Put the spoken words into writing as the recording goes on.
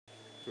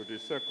to the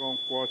second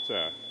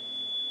quarter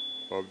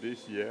of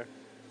this year.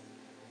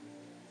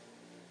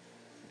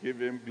 Give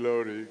him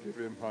glory, give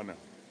him honor,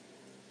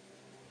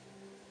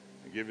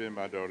 give him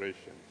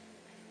adoration.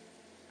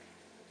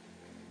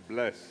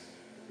 Bless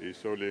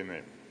his holy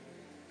name.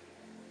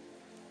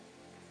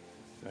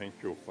 Thank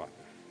you, Father.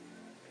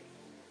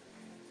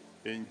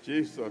 In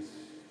Jesus'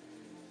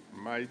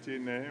 mighty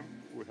name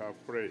we have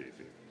prayed.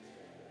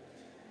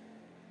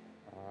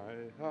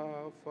 I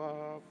have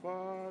a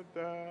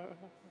Father,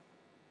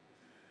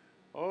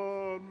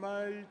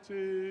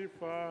 Almighty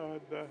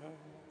Father.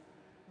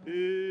 He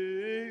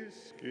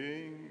is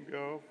King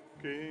of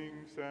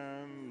kings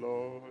and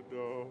Lord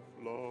of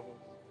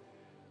lords.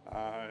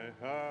 I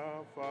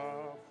have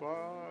a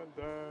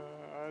Father,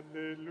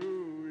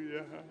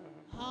 hallelujah.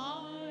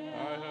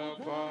 I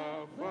have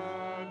a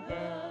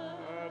Father,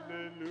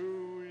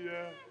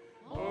 hallelujah.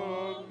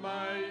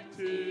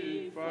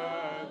 Almighty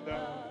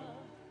Father,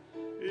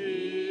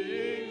 He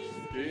is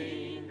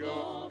King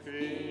of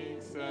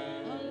kings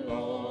and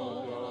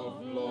Lord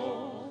of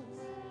lords.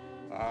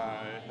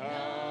 I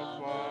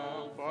have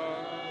a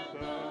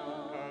Father,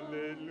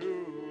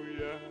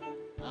 hallelujah.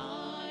 I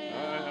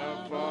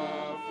have a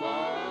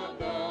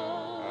Father,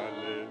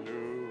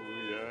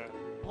 hallelujah.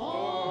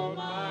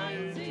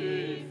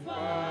 Almighty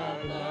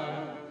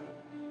Father,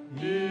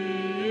 He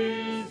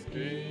is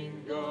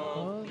King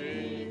of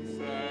kings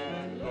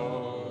and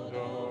Lord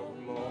of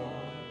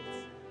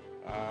lords.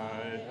 I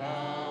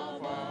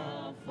have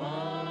a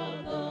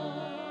Father.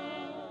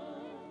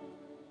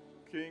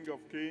 King of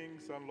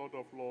kings and Lord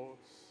of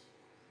lords,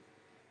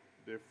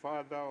 the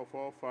Father of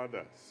all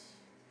fathers,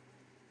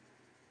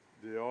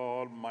 the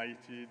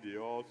Almighty, the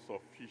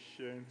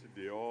all-sufficient,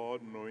 the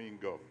all-knowing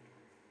God.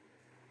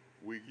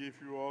 We give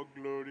you all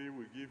glory,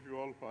 we give you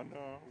all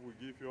honor, we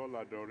give you all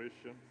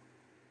adoration.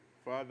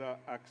 Father,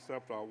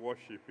 accept our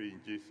worship in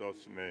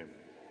Jesus' name.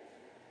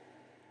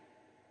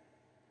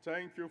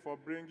 Thank you for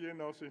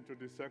bringing us into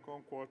the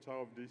second quarter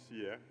of this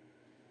year.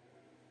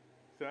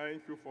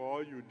 Thank you for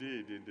all you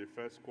did in the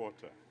first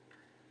quarter.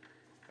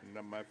 And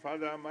my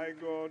Father, my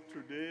God,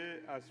 today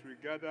as we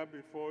gather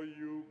before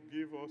you,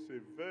 give us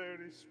a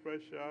very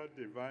special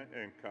divine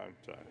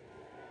encounter.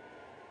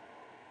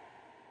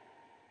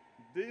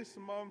 This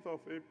month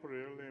of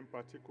April in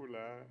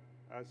particular,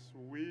 as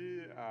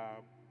we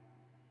are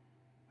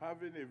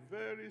having a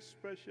very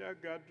special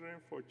gathering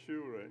for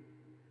children,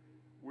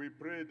 we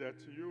pray that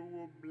you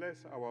will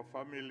bless our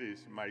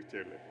families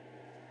mightily.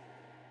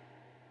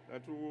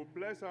 That we will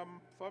bless our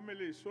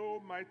families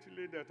so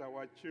mightily that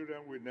our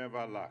children will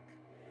never lack.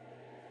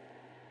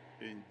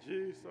 In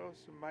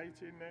Jesus'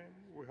 mighty name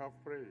we have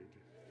prayed.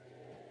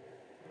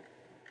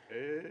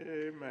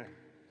 Amen.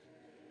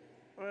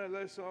 Well,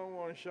 let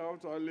someone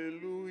shout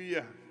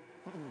hallelujah.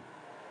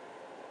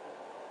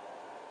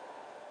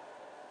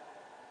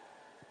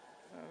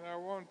 And I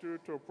want you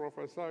to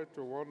prophesy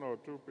to one or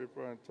two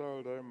people and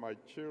tell them, my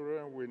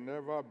children will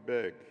never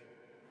beg.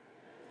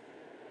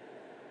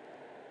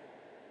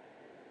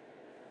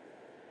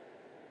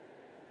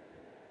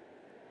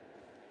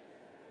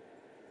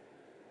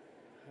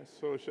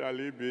 So shall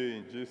it be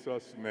in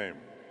Jesus' name.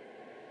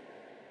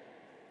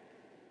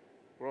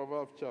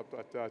 Proverbs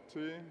chapter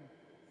 13,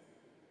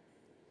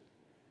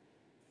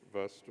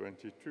 verse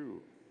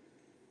 22.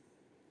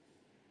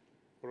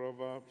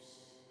 Proverbs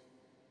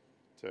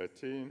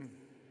 13,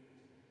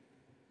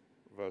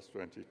 verse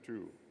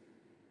 22.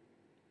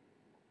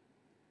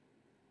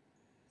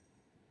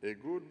 A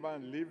good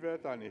man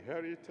leaveth an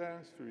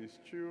inheritance to his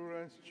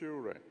children's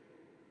children,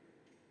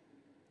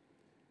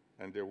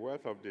 and the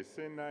wealth of the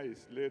sinner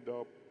is laid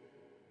up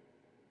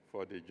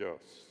for the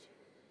just.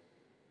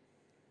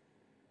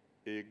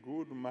 A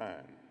good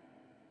man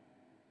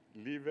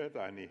leaveth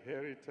an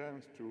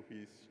inheritance to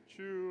his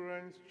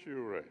children's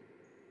children.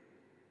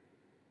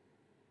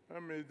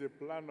 That means the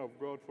plan of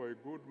God for a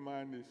good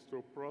man is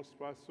to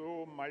prosper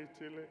so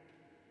mightily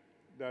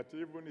that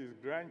even his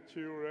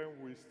grandchildren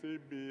will still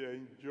be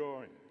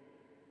enjoying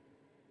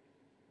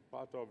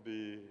part of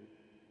the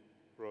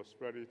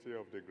prosperity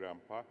of the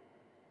grandpa.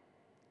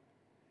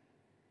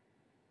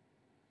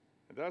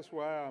 And that's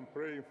why I'm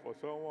praying for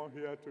someone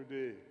here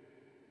today.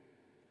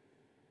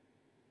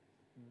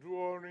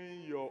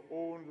 During your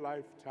own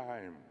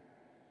lifetime,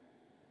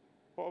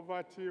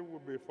 poverty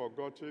will be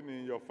forgotten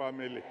in your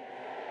family.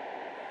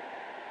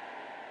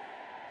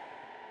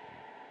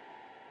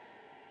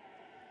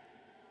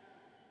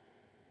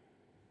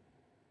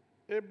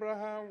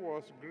 Abraham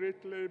was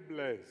greatly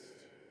blessed.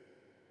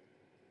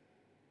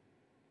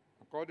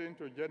 According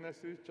to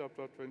Genesis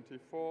chapter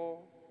 24,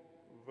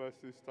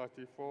 verses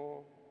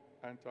 34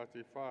 and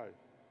 35.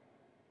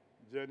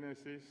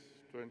 Genesis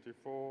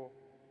 24,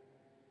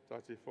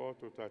 34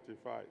 to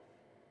 35.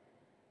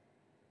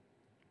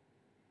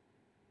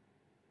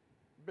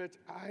 But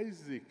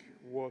Isaac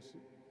was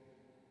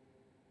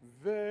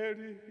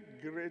very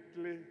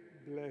greatly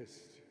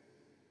blessed.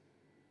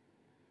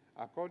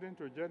 According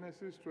to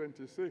Genesis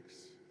 26,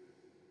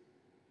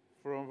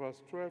 from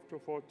verse 12 to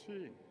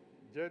 14.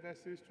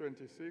 Genesis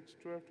 26,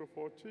 12 to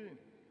 14.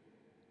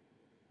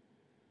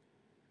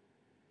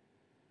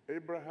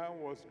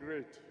 Abraham was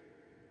great,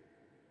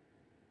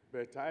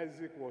 but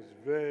Isaac was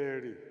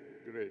very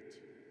great.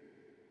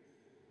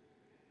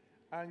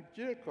 And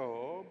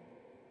Jacob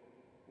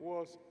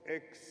was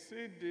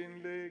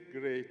exceedingly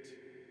great.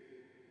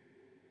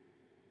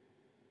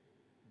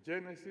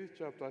 Genesis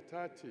chapter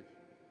 30,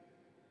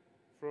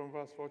 from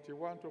verse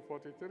 41 to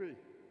 43.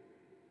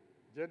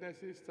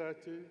 Genesis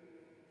 30,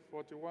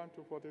 41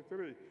 to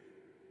 43.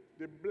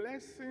 The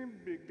blessing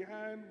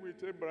began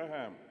with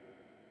Abraham.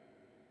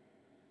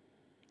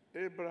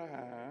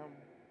 Abraham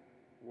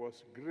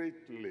was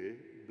greatly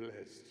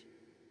blessed.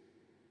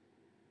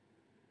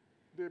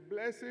 The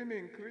blessing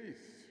increased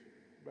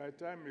by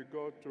the time he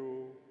got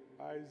to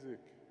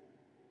Isaac.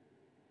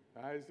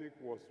 Isaac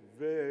was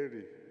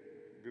very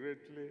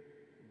greatly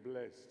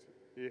blessed.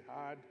 He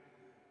had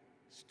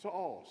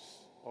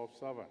stores of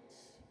servants.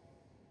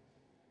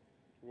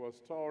 He was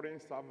storing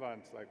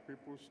servants like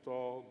people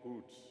store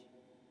goods.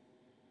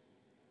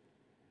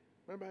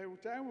 And by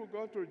the time we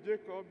got to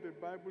Jacob, the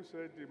Bible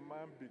said the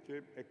man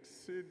became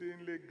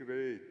exceedingly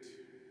great.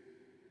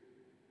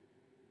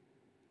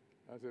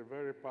 That's a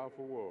very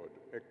powerful word,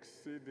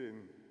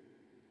 exceeding,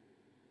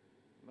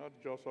 not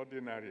just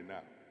ordinary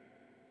now.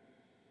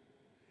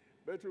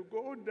 But to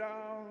go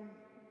down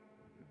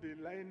the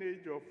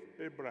lineage of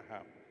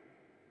Abraham,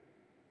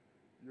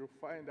 you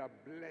find that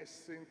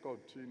blessing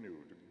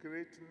continued,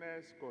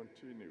 greatness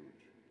continued.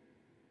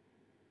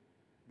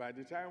 By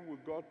the time we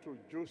got to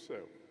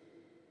Joseph,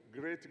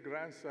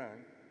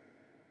 great-grandson,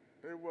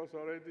 he was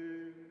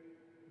already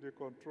the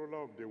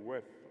controller of the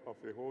wealth of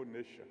the whole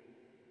nation.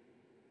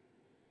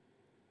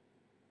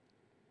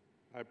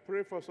 I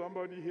pray for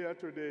somebody here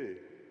today.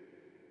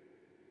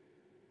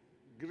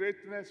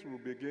 Greatness will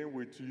begin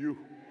with you.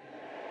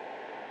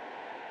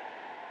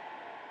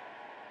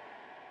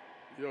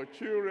 Your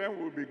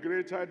children will be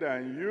greater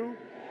than you.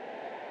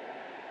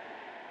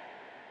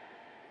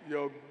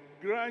 Your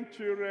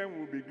grandchildren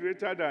will be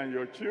greater than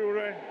your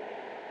children.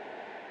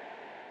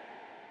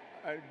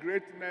 And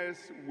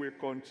greatness will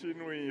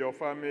continue in your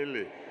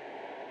family.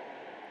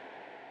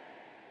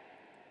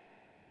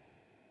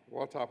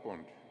 What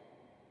happened?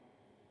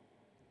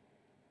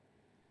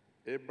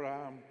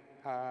 Abraham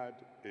had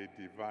a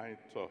divine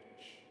touch.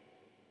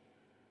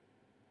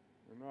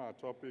 You know, our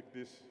topic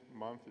this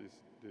month is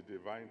the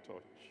divine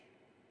touch.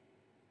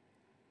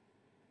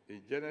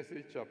 In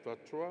Genesis chapter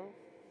 12,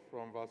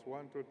 from verse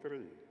 1 to 3,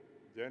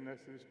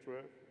 Genesis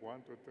 12,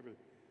 1 to 3,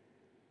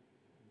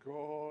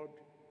 God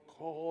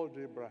called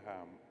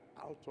Abraham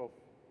out of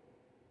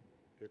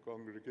a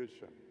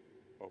congregation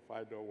of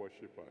idol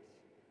worshippers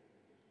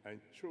and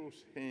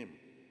chose him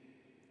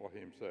for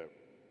himself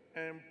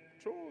and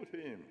told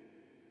him,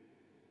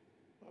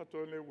 not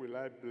only will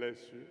I bless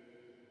you,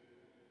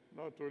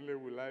 not only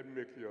will I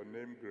make your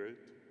name great,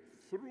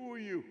 through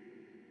you,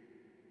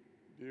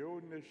 the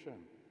whole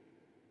nation,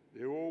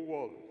 the whole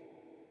world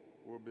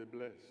will be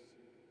blessed.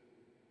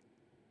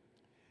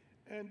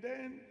 And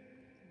then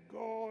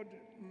God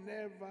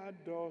never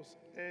does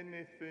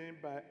anything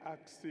by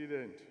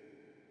accident.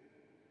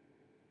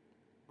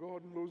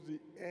 God knows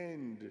the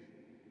end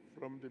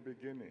from the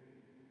beginning.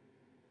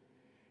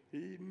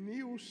 He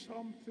knew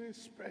something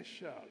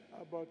special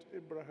about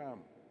Abraham.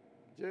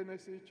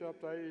 Genesis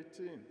chapter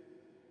 18,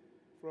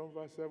 from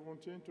verse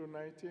 17 to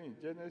 19.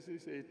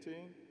 Genesis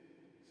 18,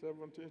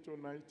 17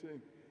 to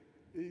 19.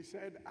 He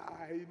said,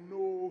 I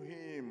know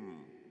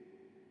him,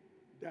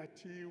 that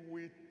he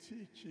will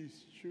teach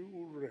his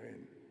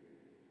children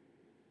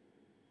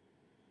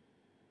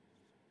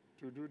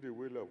to do the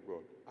will of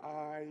God.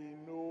 I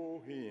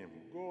know him.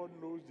 God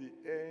knows the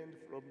end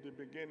from the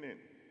beginning.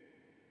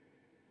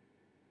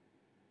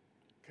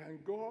 Can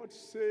God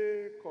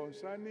say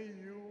concerning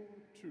you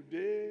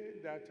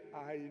today that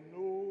I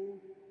know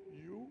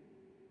you?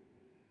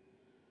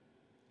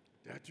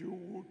 That you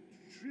would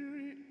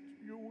train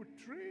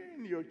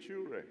your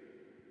children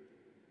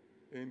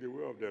in the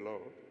way of the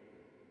Lord?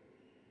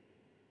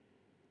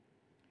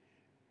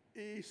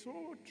 He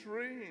so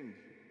trained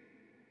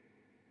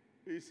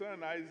his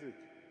son Isaac,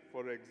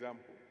 for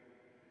example,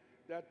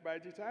 that by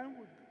the time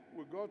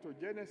we go to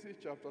Genesis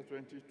chapter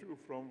 22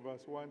 from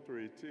verse 1 to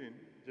 18,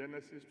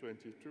 Genesis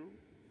 22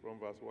 from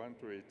verse 1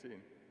 to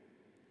 18,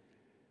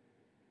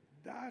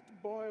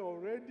 that boy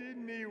already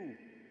knew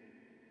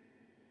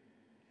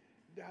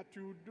that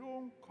you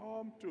don't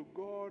come to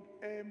God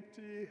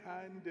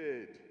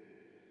empty-handed.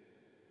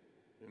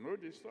 You know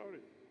the story.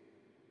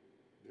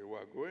 They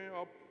were going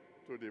up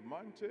to the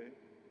mountain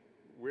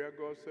where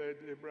God said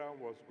Abraham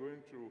was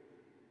going to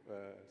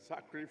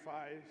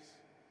sacrifice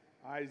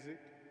Isaac.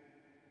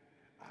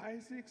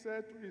 Isaac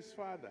said to his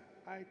father,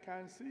 I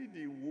can see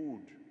the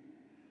wood.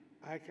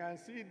 I can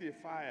see the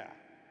fire.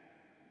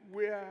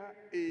 Where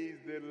is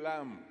the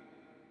lamb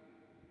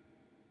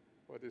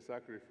for the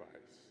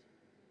sacrifice?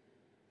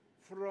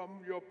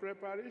 From your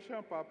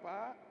preparation,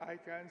 Papa, I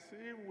can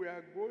see we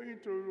are going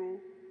to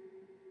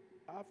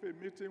have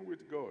a meeting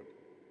with God.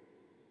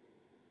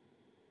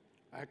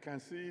 I can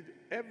see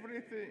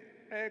everything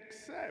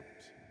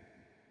except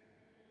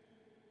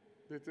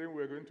the thing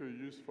we're going to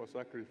use for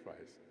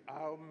sacrifice.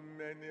 How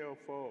many of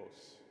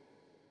us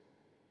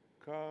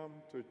come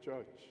to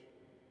church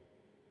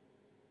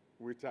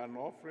with an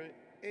offering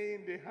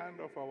in the hand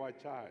of our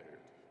child,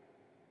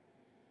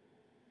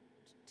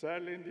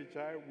 telling the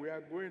child, we are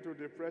going to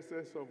the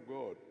presence of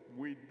God.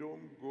 We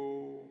don't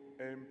go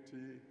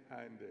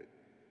empty-handed.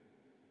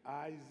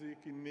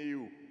 Isaac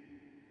knew.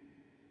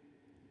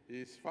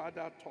 His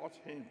father taught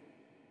him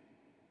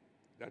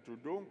that you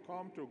don't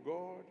come to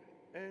God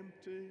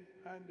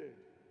empty-handed.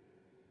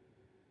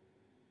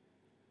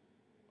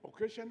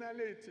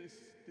 Occasionally, it is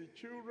the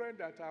children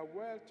that are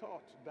well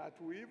taught that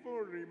we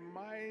even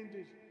remind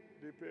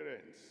the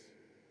parents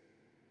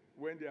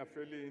when they are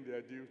failing in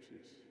their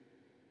duties.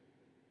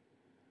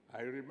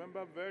 I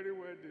remember very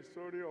well the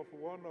story of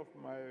one of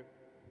my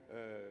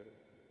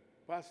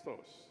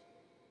pastors.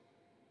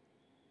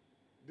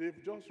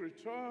 They've just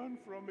returned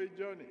from a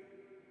journey,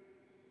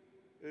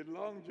 a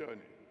long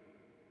journey.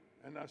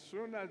 And as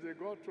soon as they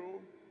got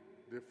home,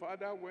 the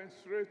father went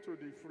straight to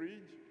the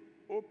fridge,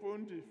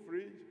 opened the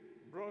fridge,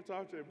 brought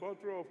out a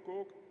bottle of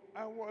Coke,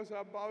 and was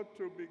about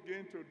to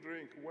begin to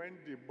drink when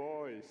the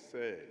boy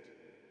said,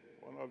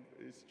 one of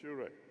his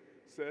children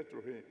said to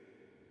him,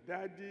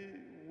 Daddy,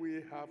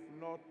 we have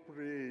not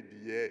prayed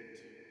yet.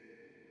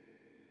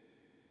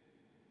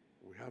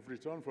 We have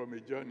returned from a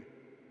journey.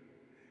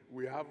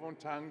 We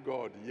haven't thanked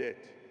God yet.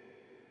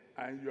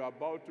 And you're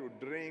about to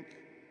drink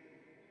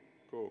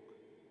Coke.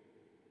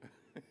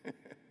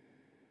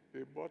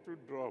 The bottle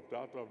dropped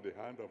out of the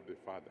hand of the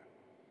father.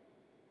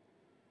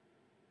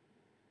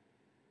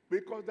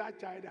 Because that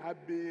child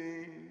had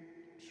been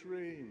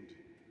trained.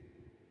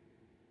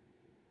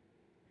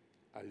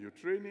 Are you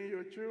training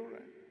your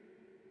children?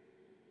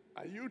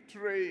 Are you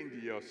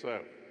trained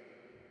yourself?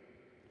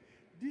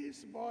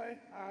 This boy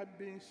had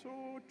been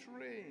so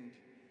trained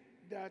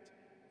that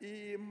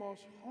he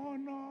must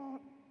honor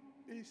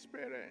his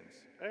parents.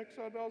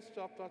 Exodus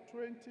chapter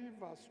 20,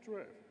 verse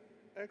 12.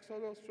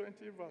 Exodus 20,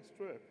 verse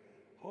 12.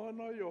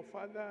 Honor your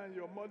father and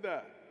your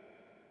mother,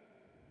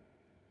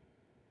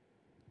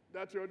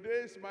 that your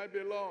days might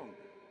be long.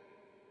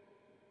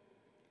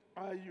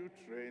 Are you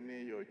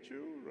training your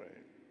children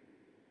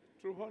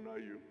to honor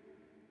you?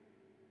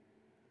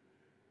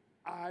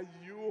 Are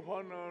you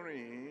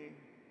honoring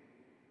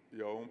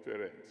your own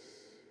parents?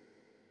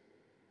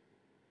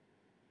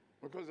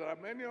 Because there are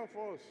many of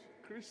us,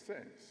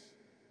 Christians,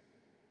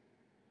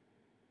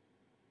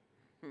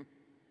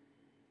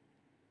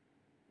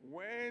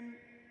 when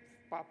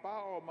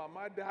Papa or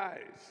Mama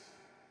dies,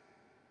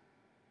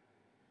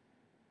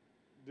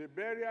 the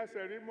burial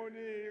ceremony,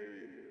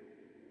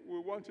 we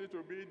want it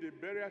to be the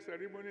burial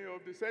ceremony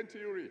of the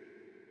century.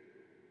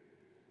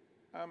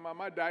 And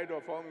Mama died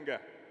of hunger.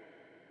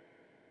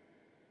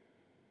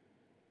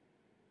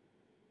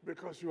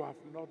 Because you have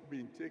not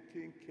been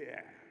taking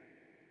care.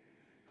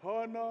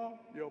 Honor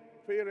your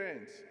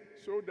parents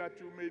so that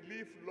you may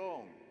live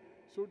long,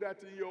 so that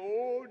in your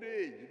old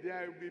age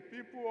there will be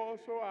people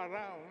also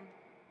around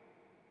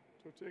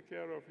to take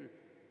care of you.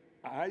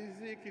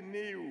 Isaac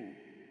knew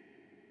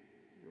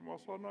you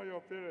must honor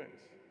your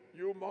parents.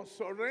 You must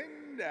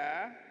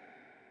surrender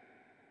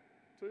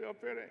to your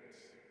parents.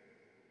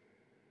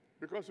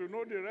 Because you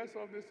know the rest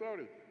of the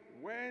story.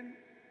 When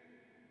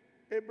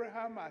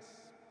Abraham has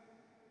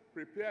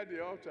prepared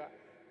the altar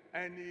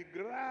and he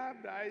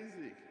grabbed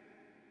Isaac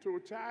to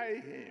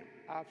tie him,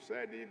 I've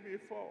said it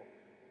before,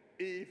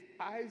 if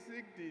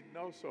Isaac did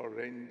not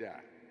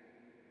surrender,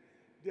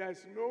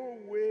 there's no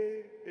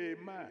way a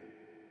man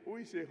who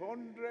is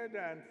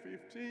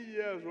 115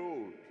 years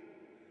old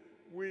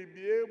will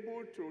be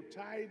able to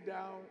tie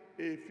down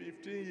a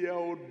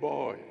 15-year-old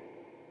boy.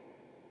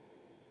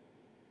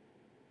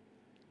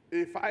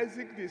 If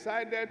Isaac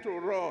decided to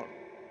run,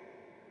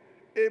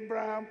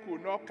 Abraham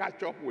could not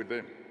catch up with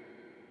him.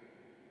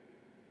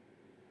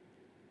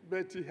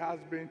 But he has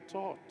been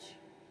taught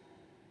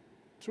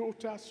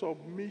total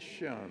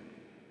submission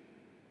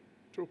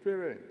to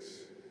parents.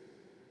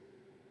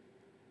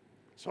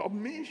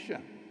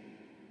 Submission,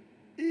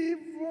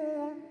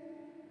 even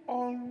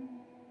on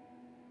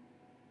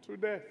to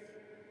death.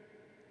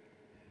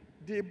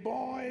 The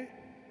boy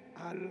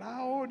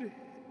allowed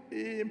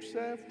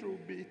himself to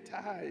be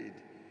tied.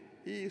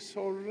 He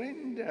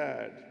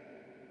surrendered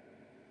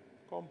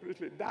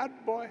completely.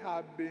 That boy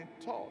had been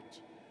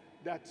taught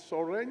that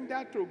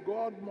surrender to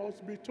God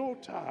must be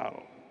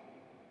total.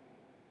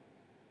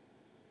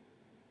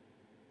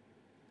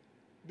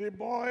 The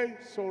boy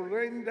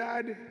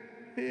surrendered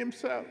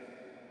himself.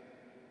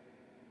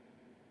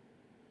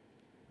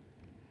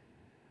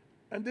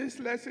 And this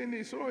lesson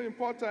is so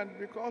important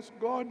because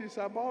God is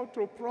about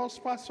to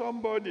prosper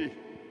somebody.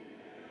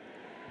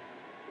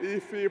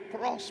 If he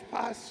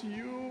prospers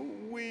you,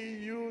 will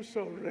you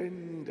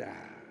surrender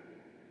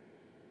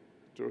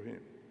to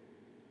him?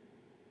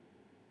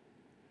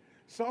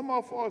 Some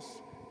of us,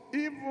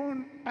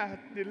 even at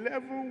the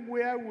level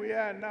where we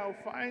are now,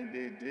 find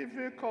it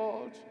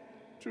difficult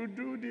to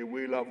do the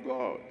will of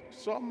God.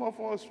 Some of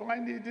us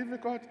find it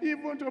difficult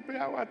even to pay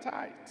our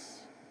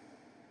tithes.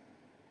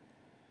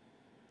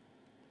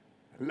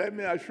 Let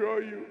me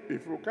assure you,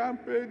 if you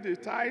can't pay the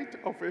tithe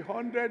of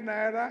 100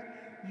 naira,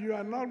 you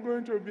are not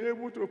going to be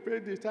able to pay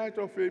the tithe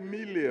of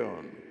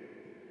 1,000,000.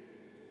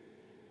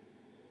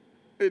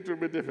 It will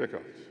be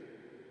difficult.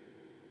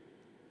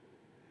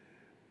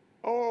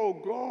 Oh,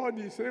 God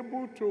is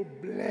able to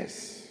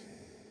bless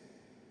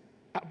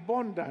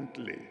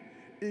abundantly.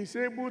 He's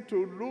able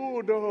to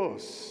load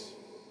us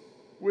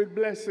with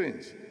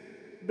blessings.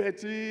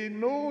 But He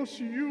knows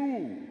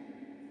you.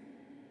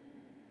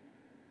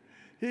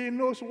 He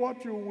knows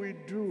what you will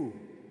do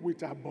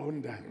with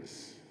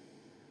abundance.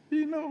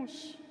 He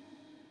knows.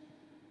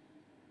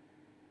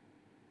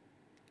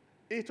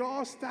 It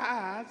all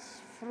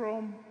starts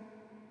from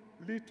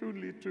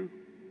little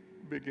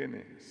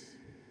beginnings.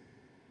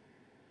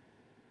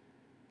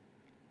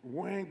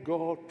 When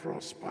God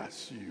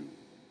prospers you,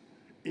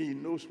 He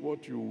knows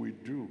what you will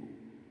do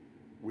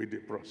with the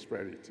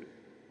prosperity.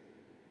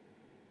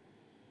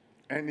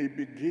 And it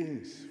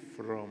begins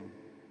from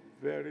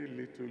very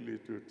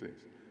little things.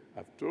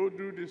 I've told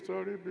you the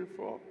story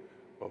before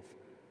of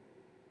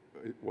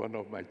one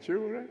of my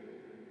children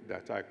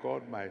that I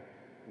called my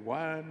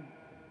 1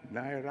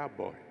 naira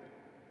boy.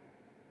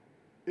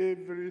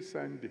 Every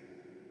Sunday,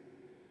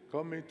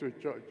 coming to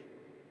church,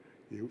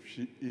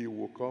 he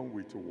will come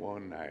with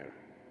 1 naira.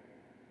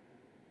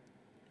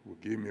 He will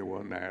give me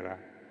 1 naira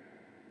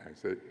and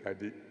say,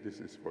 Daddy, this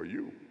is for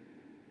you.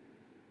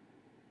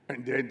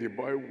 And then the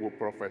boy will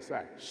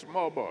prophesy,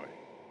 small boy,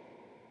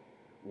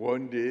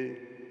 one day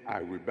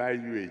I will buy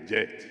you a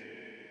jet.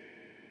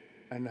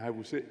 And I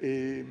will say,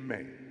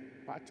 amen.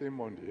 Pat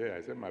him on the head.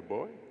 I said, my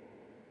boy,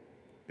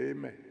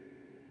 amen.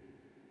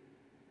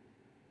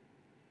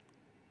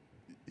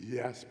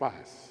 Years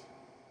pass.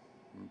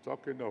 I'm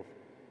talking of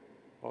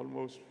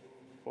almost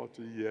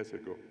 40 years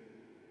ago.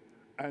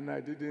 And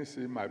I didn't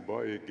see my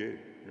boy again.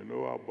 You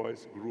know how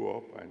boys grew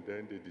up and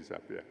then they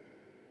disappear.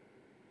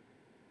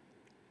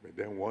 But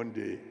then one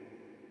day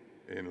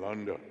in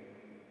London,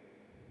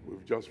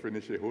 we've just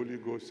finished a Holy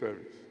Ghost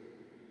service.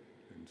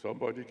 And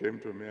somebody came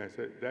to me and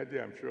said, Daddy,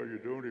 I'm sure you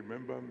don't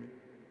remember me.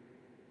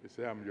 He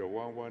said, I'm your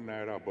 1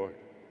 naira boy.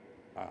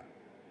 Ah,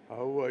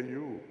 how are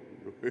you?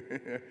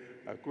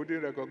 I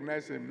couldn't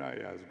recognize him now.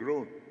 He has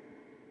grown.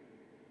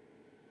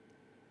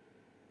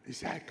 He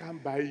said, I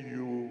can't buy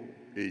you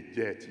a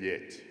jet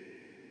yet.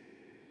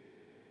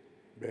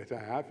 But I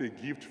have a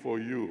gift for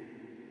you.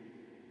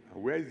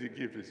 And where is the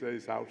gift? He said,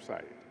 it's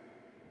outside.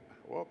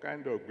 What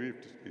kind of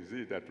gift is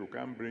it that you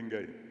can't bring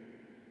in?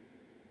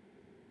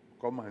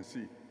 Come and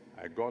see.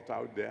 I got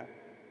out there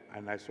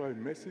and I saw a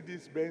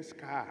Mercedes-Benz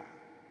car.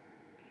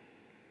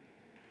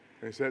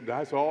 He said,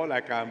 that's all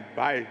I can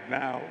buy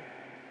now.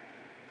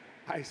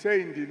 I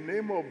say, in the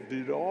name of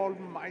the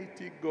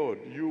Almighty God,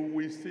 you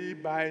will still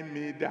buy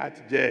me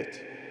that jet.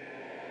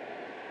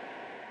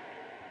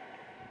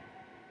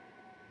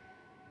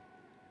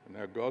 And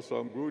I got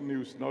some good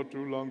news not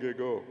too long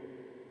ago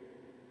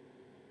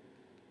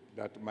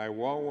that my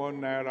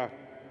 1 naira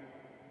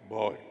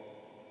boy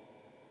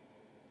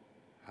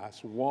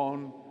has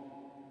won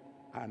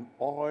an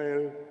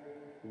oil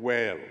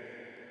well.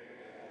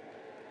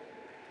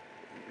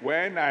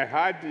 When I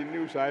heard the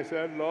news, I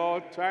said,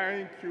 Lord,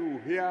 thank you.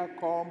 Here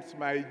comes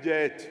my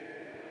jet.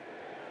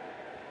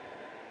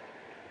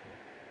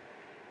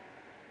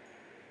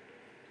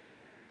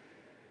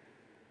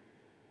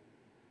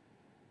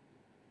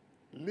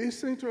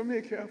 Listen to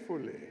me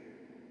carefully.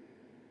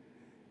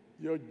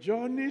 Your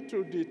journey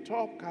to the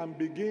top can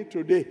begin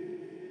today.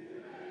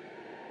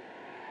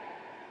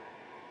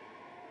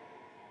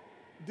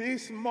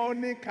 This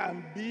morning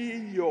can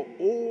be your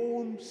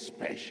own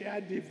special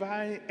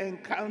divine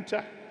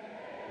encounter.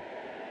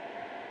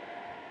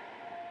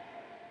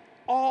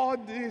 All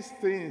these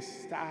things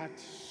start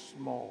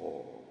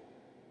small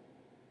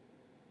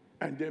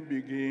and then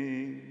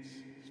begins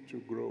to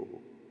grow.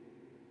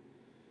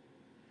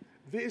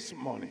 This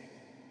morning,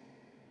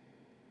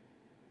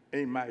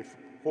 in my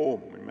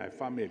home, in my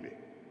family,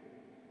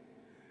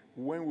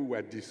 when we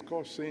were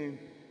discussing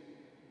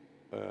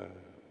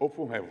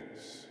open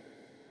heavens,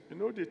 you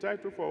know the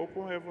title for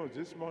open heavens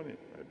this morning?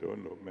 I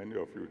don't know, many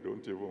of you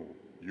don't even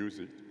use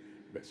it,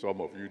 but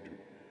some of you do.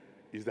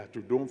 Is that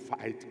you don't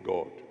fight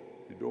God.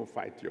 You don't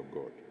fight your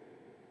God.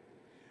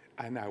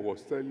 And I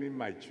was telling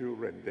my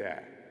children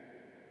there,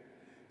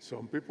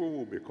 some people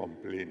will be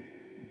complaining,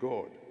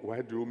 God,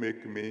 why do you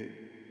make me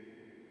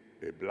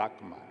a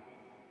black man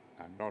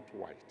and not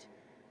white?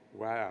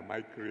 Why am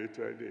I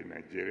created in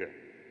Nigeria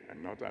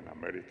and not in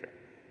America?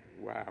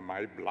 Why am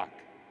I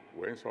black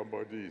when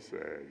somebody is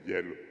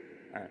yellow?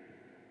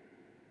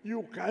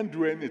 You can't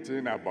do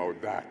anything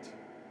about that.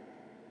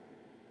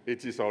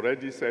 It is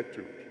already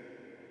settled.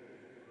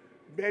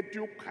 But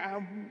you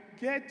can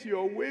get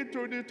your way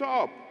to the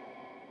top.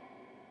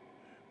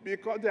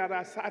 Because there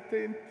are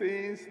certain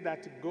things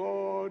that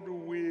God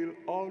will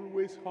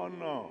always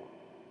honor.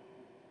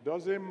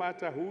 Doesn't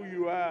matter who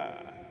you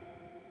are.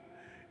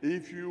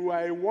 If you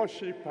are a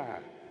worshiper,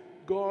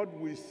 God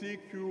will seek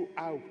you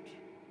out.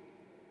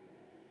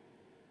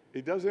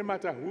 It doesn't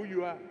matter who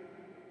you are.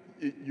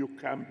 You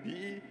can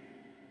be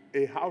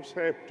a house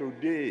help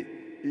today,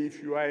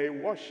 if you are a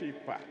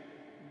worshiper,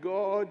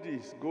 God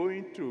is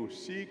going to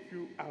seek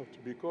you out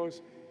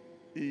because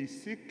he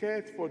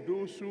seeketh for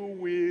those who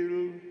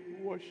will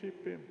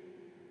worship him.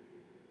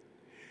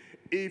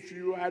 If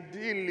you are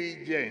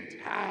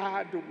diligent,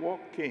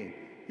 hard-working,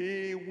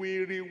 he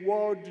will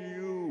reward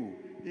you.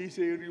 He's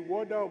a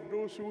rewarder of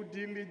those who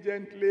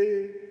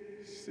diligently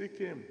seek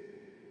him.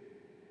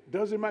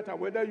 Doesn't matter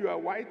whether you are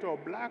white or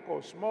black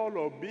or small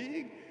or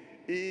big,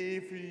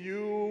 if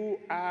you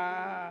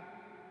are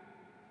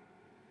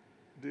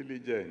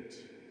diligent,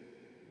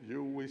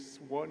 you will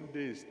one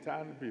day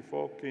stand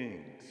before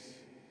kings.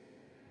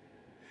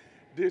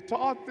 The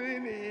third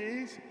thing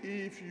is,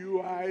 if you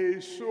are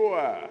a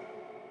sower,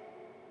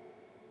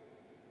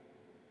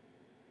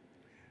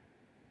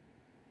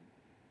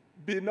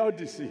 be not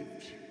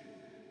deceived.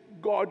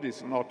 God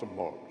is not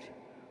mocked.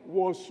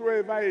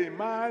 Whatsoever a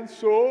man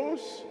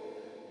sows,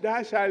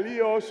 that shall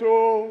he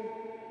also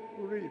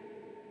reap.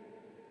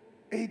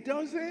 It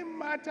doesn't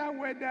matter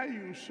whether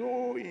you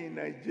sow in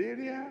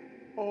Nigeria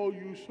or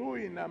you sow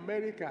in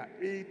America.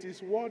 It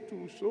is what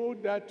you sow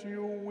that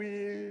you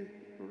will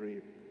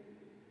reap.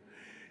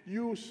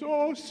 You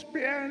sow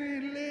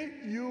sparingly,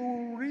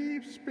 you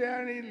reap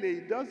sparingly.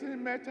 It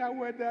doesn't matter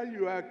whether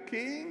you are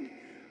king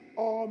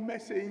or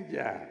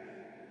messenger.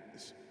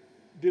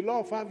 The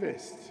law of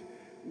harvest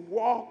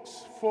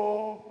works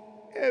for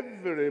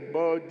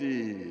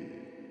everybody.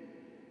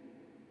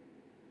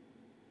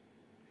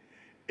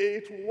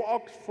 It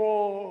worked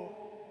for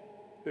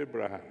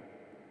Abraham.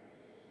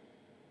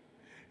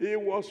 He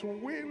was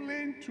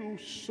willing to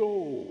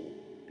sow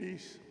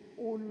his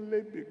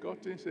only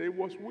begotten son. He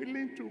was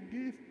willing to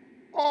give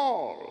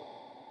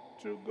all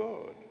to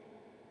God.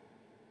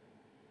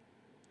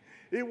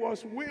 He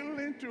was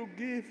willing to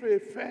give a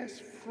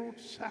first fruit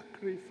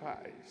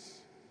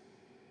sacrifice.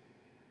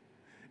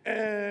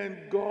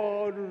 And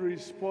God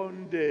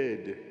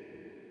responded.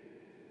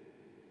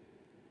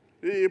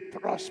 He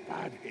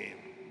prospered him.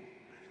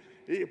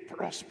 He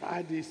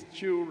prospered his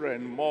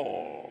children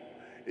more.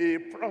 He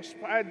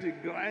prospered the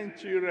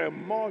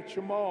grandchildren much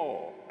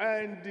more.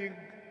 And the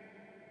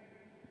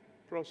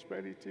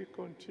prosperity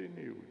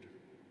continued.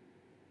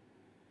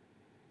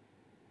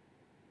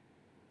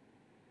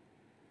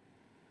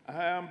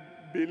 I am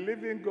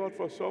believing God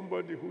for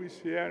somebody who is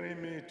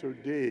hearing me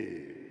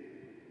today.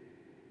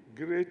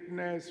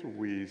 Greatness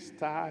will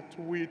start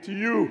with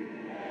you.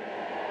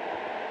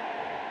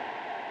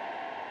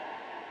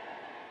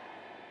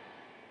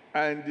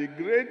 And the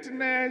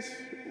greatness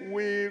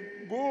will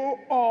go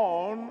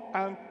on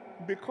and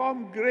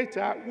become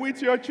greater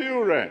with your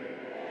children.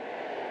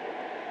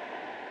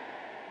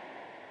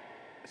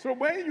 So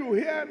when you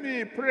hear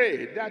me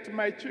pray that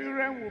my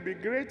children will be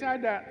greater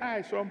than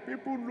I, some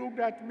people looked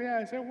at me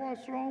and said,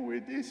 what's wrong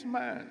with this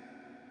man?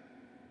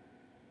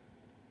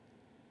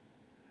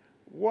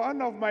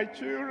 One of my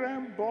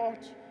children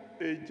bought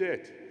a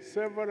jet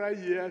several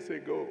years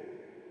ago.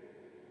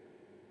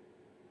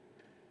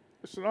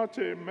 It's not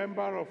a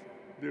member of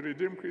the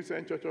Redeemed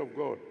Christian Church of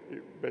God,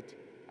 but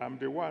I'm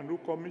the one who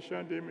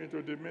commissioned him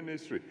into the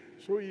ministry.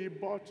 So he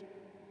bought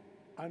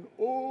an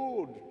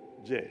old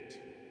jet.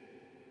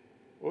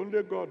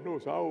 Only God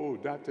knows how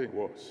old that thing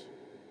was.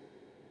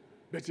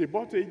 But he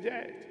bought a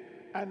jet,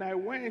 and I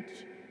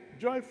went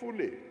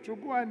joyfully to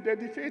go and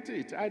dedicate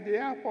it at the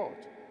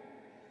airport.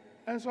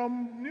 And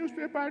some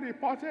newspaper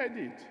reported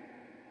it.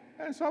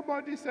 And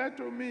somebody said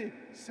to me,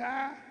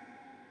 sir,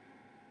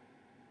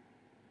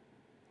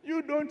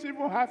 you don't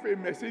even have a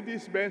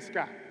Mercedes-Benz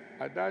car.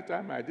 At that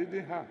time, I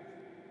didn't have.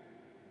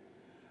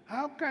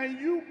 How can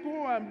you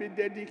go and be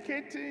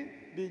dedicating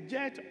the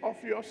jet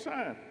of your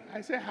son?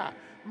 I said,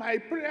 my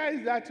prayer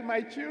is that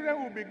my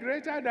children will be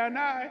greater than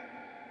I.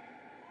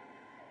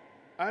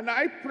 And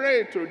I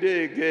pray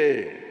today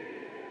again.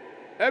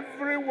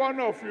 Every one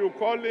of you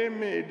calling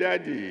me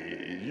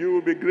daddy, you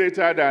will be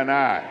greater than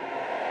I.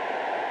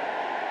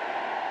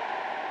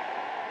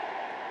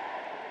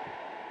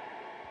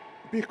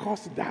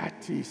 Because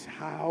that is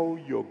how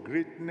your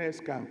greatness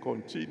can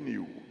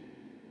continue.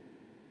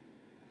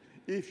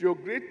 If your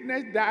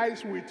greatness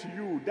dies with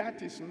you,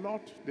 that is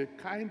not the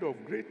kind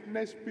of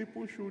greatness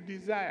people should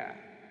desire.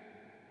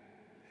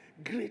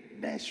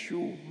 Greatness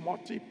should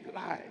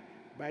multiply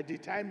by the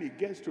time it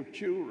gets to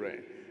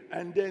children,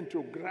 and then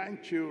to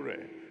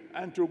grandchildren,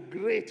 and to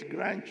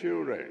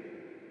great-grandchildren.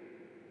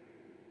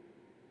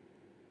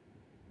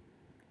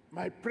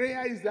 My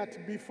prayer is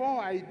that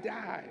before I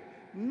die,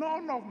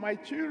 none of my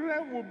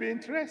children will be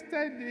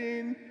interested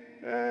in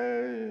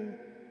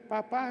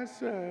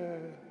Papa's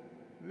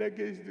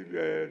legacy,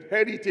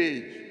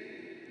 heritage.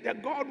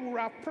 That God will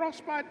have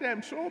prospered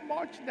them so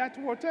much that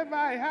whatever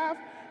I have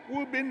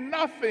will be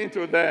nothing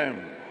to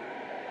them.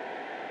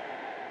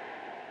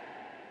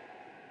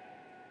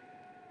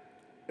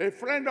 A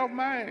friend of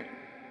mine,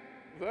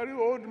 very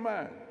old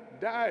man,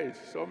 died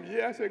some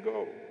years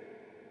ago.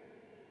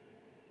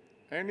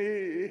 And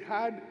he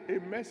had a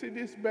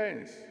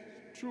Mercedes-Benz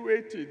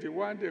 280, the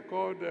one they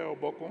called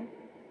Obokun.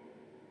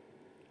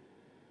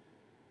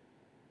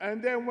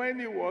 And then when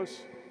he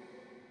was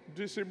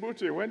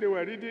distributing, when they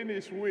were reading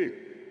his will,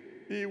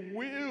 he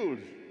willed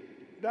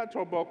that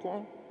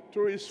obokon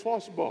to his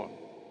firstborn.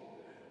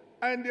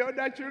 And the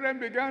other children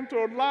began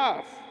to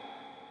laugh.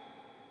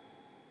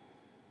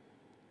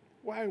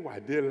 Why were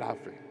they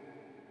laughing?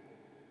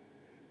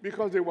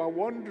 Because they were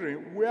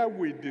wondering, where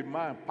will the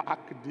man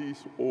park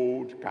this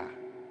old car?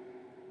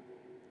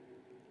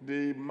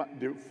 The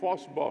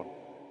firstborn,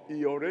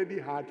 he already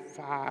had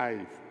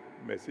 5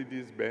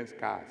 Mercedes-Benz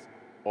cars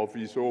of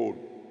his own.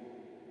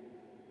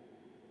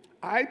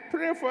 I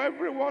pray for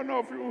every one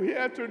of you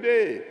here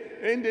today,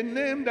 in the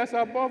name that's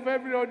above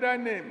every other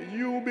name,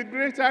 you will be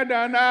greater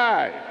than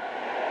I.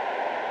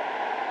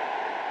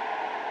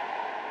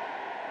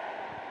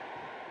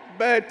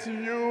 But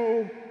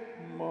you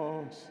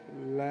must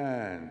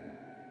learn.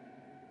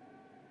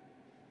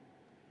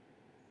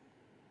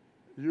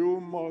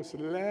 You must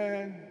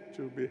learn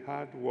to be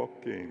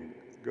hardworking.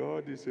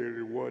 God is a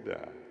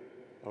rewarder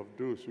of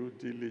those who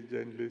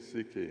diligently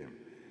seek him.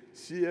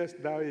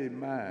 Seest thou a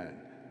man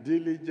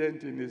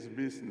diligent in his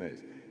business,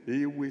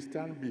 he will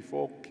stand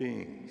before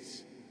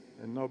kings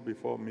and not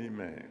before me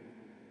men.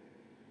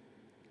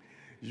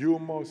 You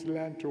must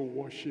learn to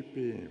worship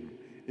him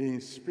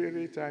in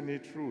spirit and in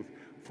truth,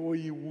 for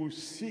he will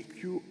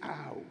seek you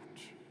out.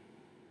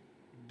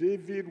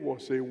 David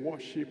was a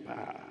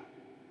worshiper.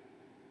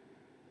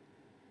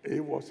 He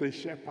was a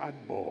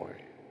shepherd boy.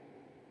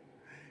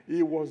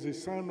 He was the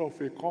son of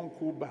a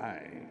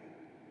concubine.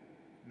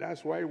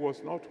 That's why he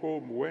was not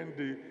home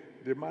when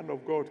the man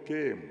of God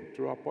came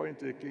to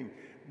appoint a king.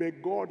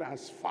 But God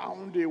has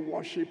found a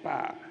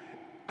worshiper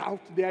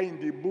out there in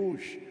the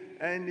bush,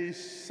 and he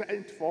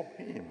sent for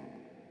him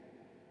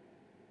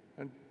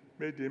and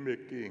made him a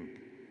king.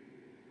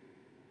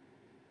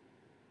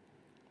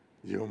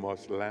 You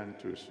must learn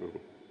to sow.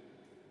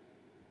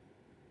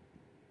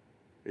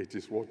 It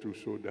is what you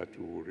sow that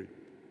you will reap.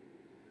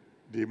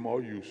 The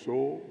more you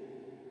sow,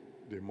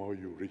 the more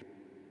you reap.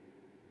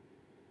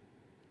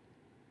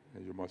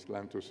 And you must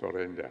learn to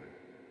surrender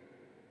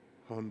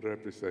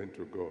 100%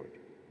 to God.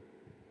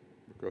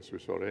 Because you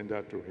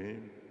surrender to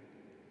him,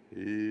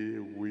 he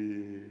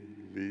will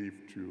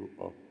lift you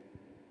up.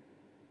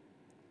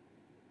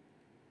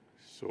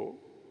 So,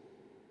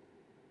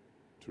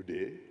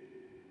 today,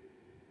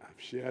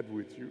 I've shared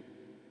with you,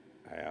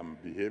 I am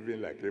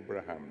behaving like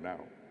Abraham now,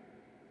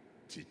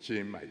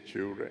 teaching my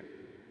children.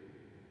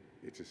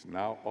 It is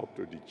now up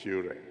to the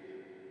children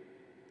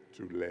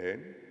to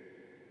learn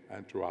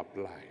and to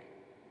apply.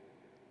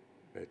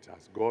 But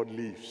as God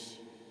lives,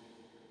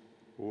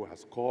 who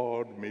has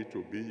called me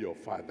to be your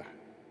father,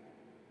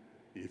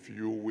 if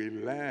you will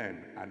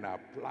learn and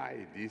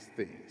apply these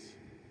things,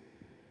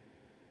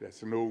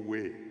 there's no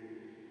way,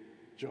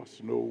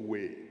 just no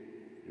way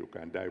you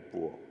can die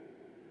poor.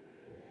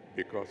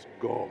 Because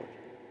God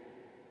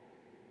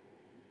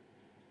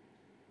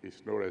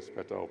is no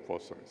respecter of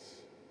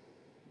persons,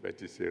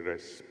 but is a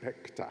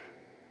respecter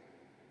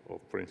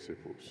of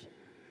principles.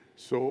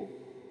 So,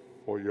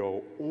 for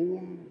your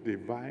own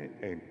divine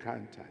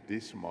encounter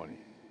this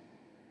morning,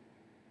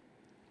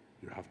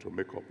 you have to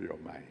make up your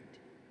mind.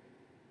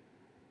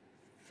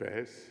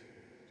 First,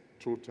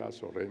 total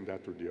surrender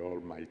to the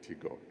Almighty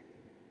God.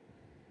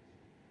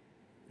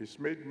 He's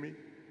made me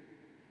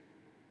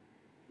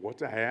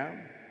what I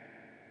am,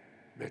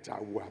 but I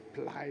will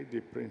apply the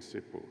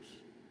principles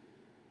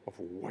of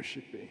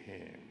worshiping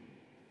him,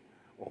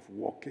 of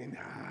working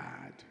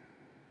hard,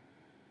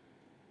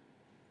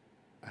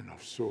 and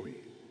of sowing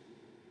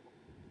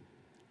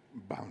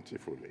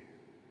bountifully.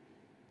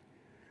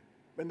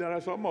 And there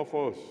are some of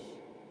us,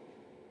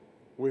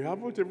 we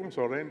haven't even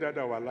surrendered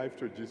our life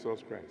to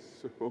Jesus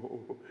Christ.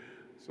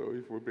 So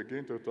if we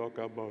begin to talk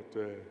about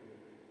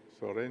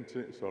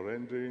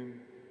surrendering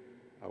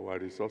our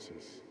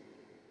resources,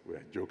 we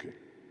are joking.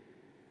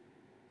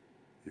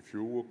 If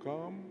you will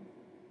come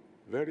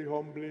very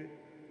humbly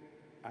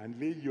and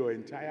lay your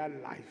entire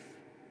life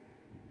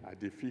at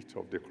the feet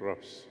of the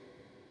cross,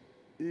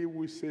 he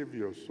will save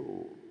your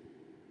soul.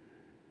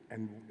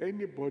 And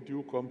anybody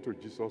who comes to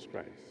Jesus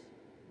Christ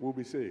will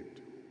be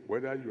saved,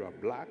 whether you are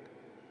black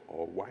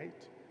or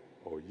white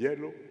or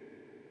yellow,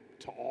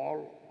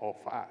 tall or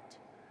fat.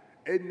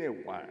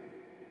 Anyone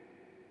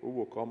who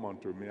will come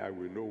unto me, I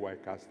will no wise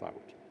cast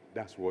out.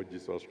 That's what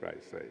Jesus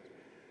Christ said.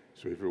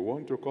 So if you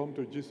want to come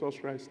to Jesus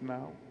Christ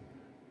now,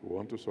 you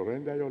want to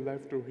surrender your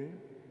life to him,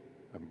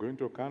 I'm going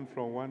to count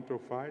from 1 to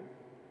 5.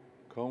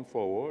 Come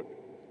forward,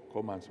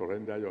 come and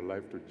surrender your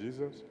life to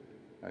Jesus,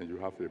 and you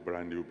have a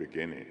brand new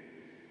beginning.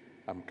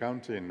 I'm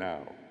counting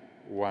now.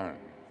 1.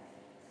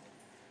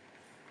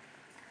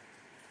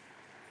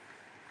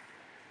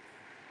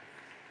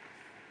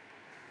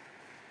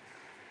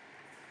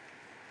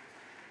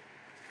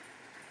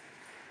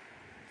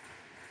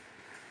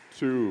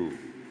 2.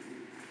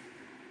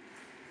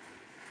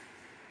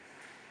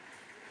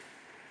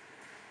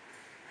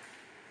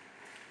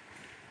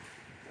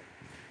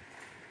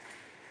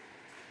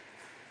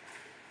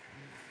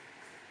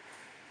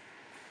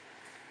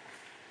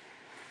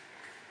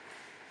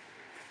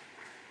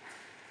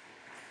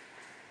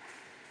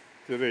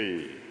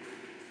 3.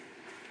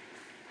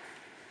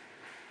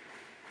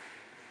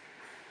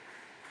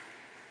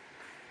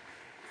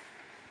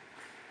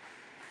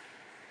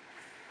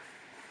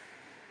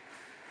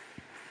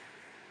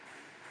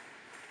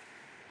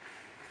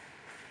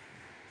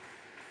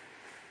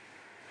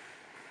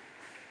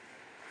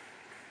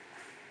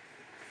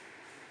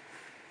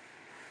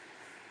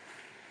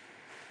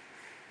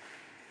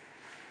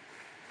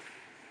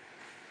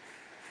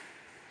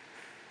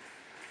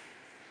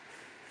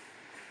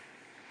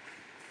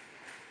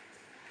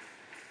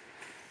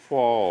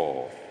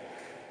 4.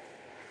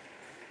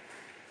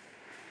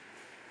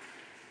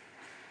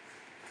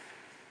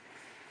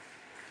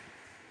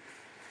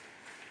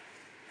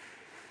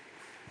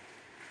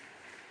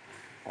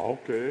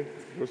 Okay,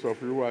 those of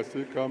you who are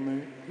still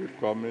coming, keep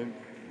coming.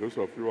 Those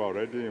of you who are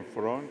already in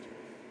front,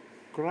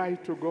 cry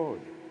to God.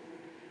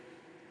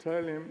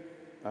 Tell him,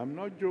 I'm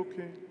not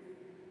joking.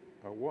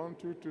 I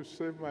want you to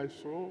save my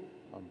soul.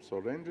 I'm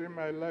surrendering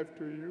my life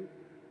to you.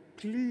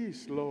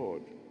 Please,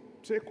 Lord,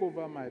 take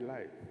over my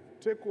life.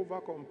 Take over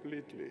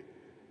completely.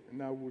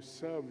 And I will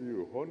serve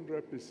you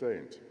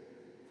 100%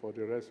 for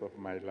the rest of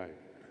my life.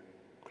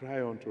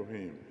 Cry unto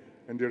him.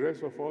 And the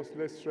rest of us,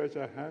 let's stretch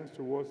our hands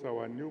towards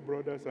our new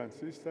brothers and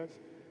sisters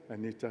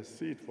and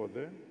intercede for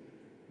them,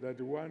 that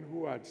the one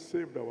who had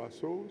saved our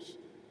souls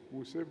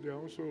will save their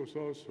own souls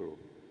also.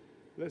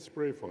 Let's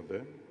pray for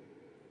them.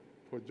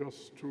 For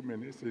just 2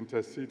 minutes,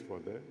 intercede for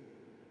them.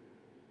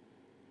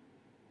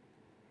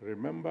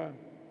 Remember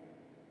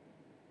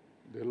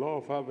the law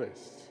of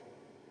harvest.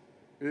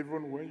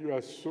 Even when you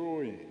are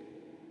sowing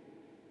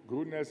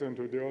goodness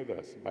unto the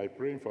others by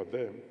praying for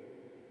them,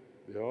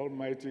 the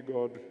Almighty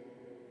God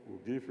will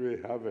give you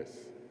a harvest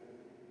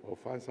of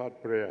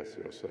answered prayers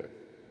yourself.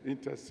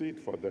 Intercede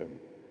for them,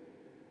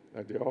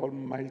 that the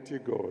Almighty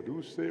God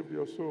who saved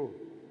your soul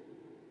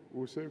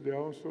will save their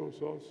own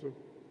souls also.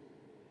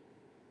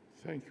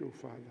 Thank you,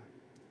 Father.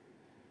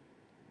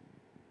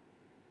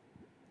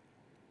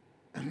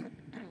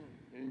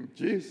 In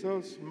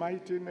Jesus'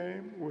 mighty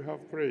name we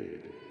have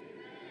prayed.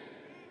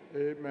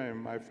 Amen.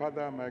 My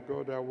Father, my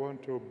God, I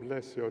want to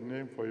bless your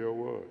name for your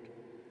word.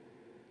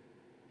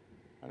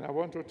 And I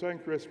want to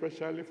thank you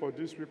especially for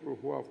these people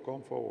who have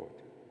come forward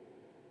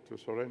to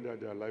surrender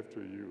their life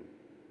to you.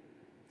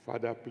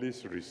 Father,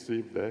 please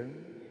receive them.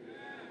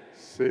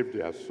 Save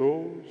their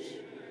souls.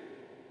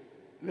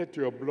 Let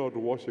your blood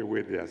wash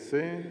away their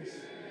sins.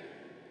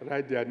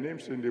 Write their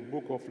names in the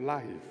book of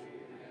life.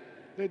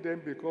 Let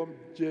them become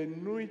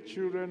genuine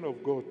children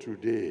of God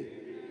today.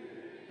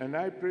 And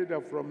I pray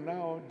that from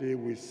now on they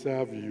will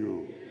serve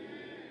you,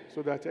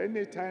 so that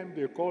anytime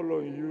they call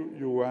on you,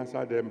 you will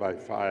answer them by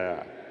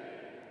fire.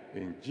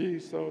 In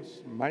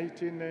Jesus'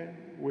 mighty name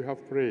we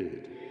have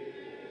prayed.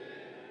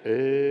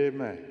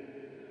 Amen.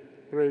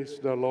 Praise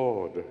the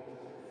Lord.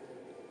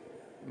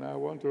 Now I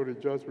want to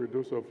rejoice with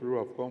those of you who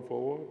have come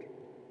forward.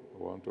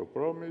 I want to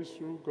promise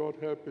you, God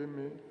helping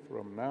me,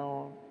 from now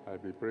on I'll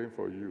be praying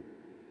for you.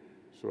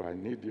 So I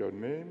need your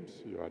names,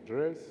 your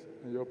address,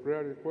 and your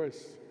prayer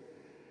requests.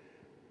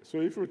 So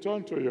if you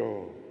turn to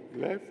your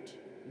left,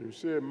 you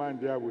see a man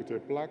there with a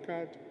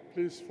placard.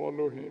 Please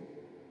follow him.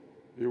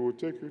 He will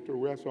take you to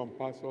where some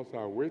pastors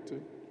are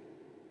waiting.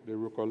 They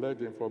will collect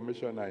the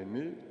information I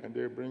need, and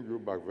they'll bring you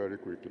back very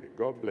quickly.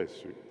 God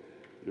bless you.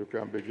 You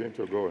can begin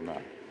to go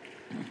now.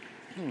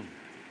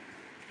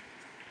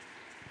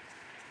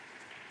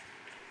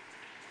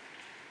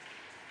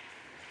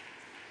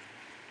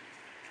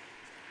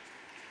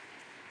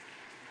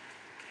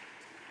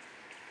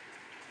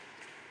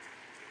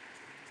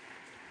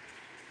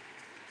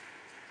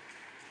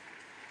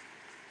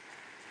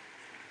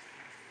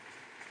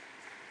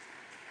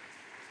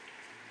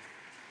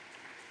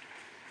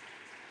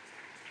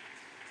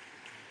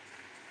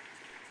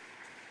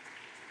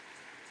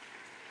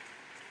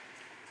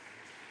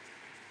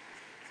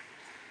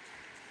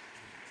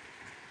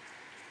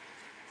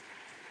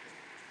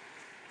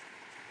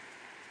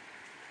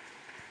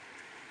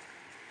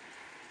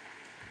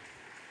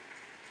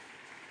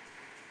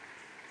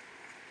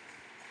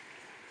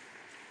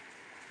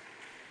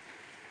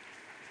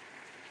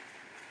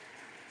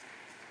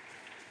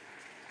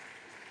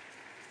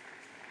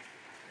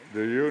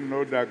 Do you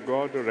know that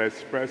God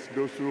respects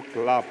those who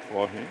clap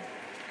for him?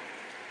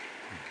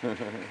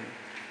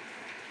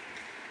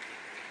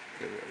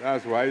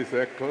 That's why he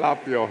said,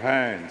 clap your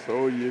hands,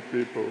 O ye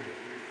people.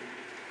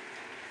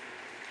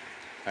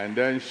 And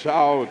then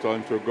shout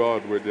unto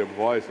God with the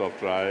voice of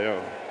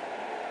triumph.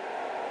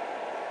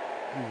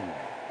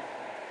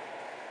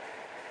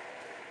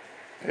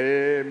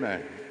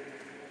 Amen.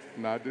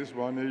 Now this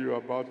morning you are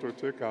about to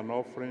take an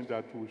offering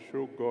that will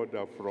show God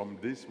that from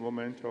this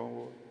moment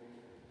onward,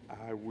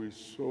 I will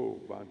sow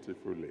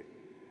bountifully,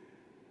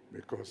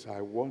 because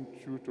I want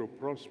you to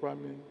prosper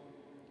me,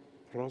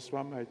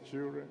 prosper my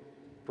children,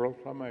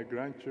 prosper my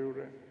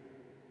grandchildren,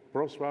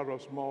 prosper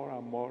us more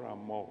and more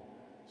and more.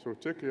 So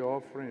take your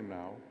offering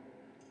now,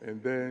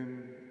 and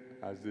then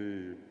as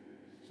the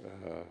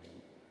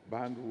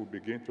band will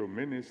begin to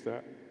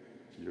minister,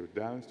 you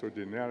dance to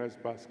the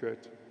nearest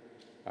basket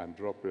and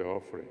drop your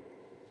offering.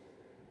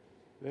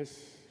 Let's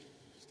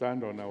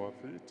stand on our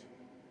feet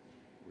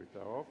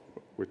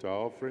with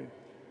our offering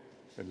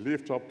and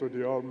lift up to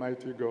the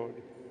Almighty God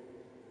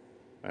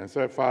and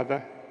say,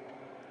 Father,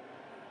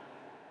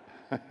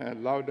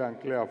 loud and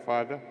clear,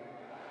 Father,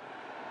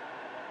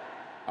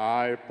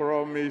 I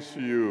promise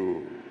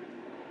you,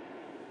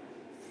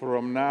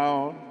 from now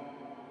on,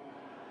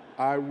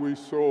 I will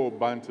sow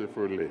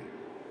bountifully.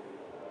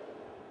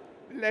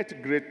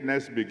 Let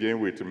greatness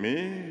begin with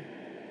me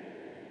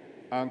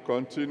and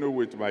continue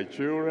with my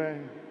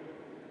children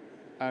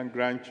and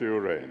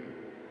grandchildren.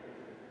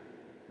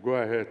 Go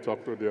ahead,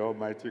 talk to the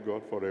Almighty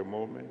God for a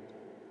moment.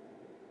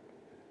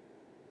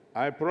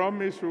 I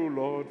promise you,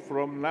 Lord,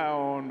 from now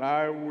on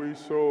I will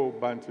sow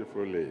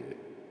bountifully.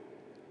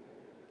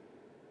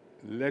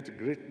 Let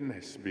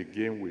greatness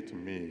begin with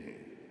me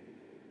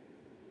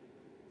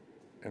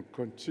and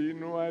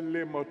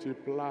continually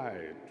multiply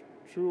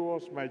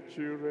towards my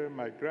children,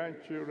 my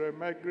grandchildren,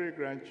 my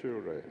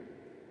great-grandchildren.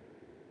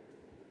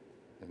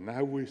 And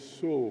I will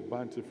sow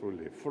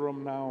bountifully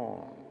from now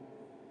on.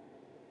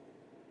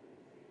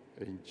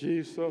 In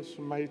Jesus'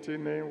 mighty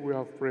name we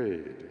have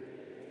prayed.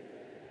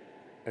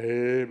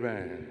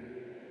 Amen.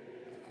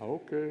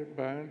 Okay,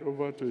 band,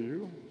 over to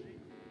you.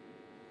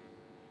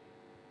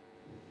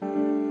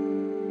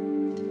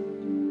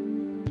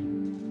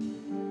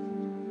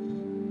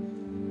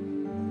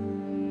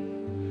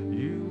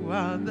 You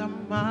are the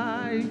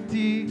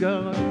mighty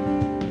God,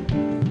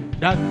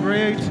 that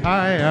great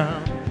I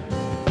am.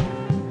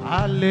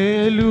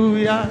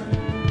 Hallelujah,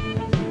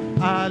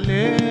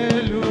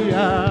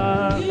 hallelujah.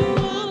 You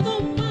are the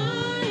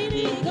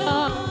mighty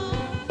God,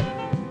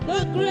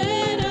 the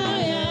great I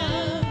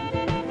am.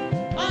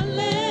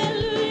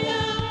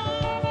 Hallelujah,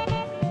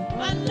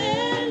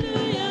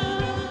 hallelujah.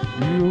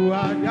 You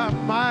are the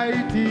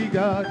mighty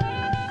God,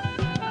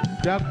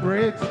 the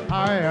great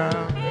I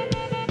am.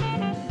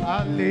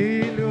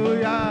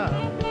 Hallelujah,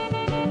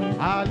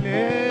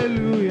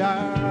 hallelujah.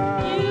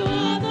 You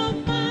are the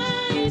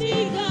mighty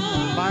God,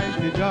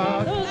 Mighty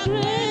God, the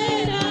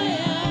great I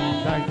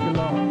am. thank you,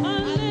 Lord.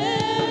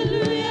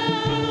 Hallelujah,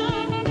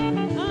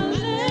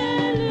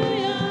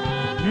 hallelujah.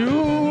 You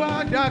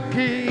are the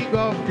King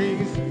of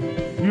Kings.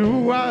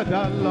 You are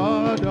the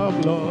Lord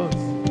of Lords.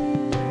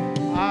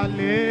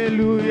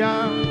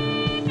 Hallelujah.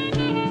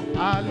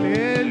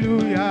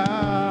 Hallelujah.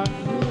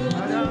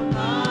 The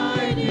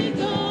mighty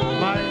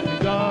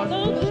God.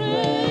 The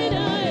great I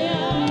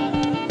am.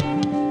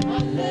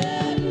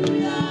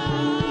 Hallelujah,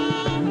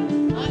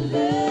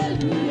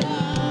 hallelujah.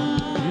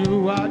 You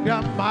are the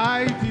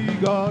mighty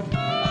God.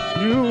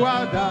 You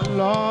are the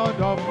Lord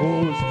of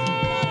hosts.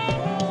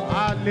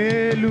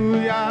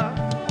 Hallelujah.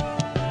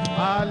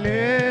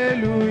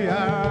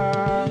 Hallelujah.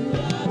 You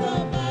are the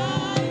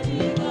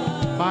mighty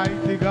God,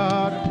 Mighty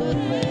God. the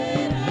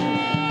great I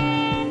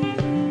am.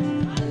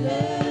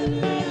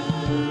 Hallelujah,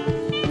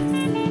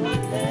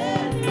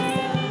 hallelujah.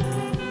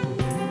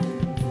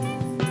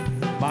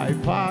 My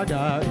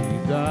Father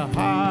is the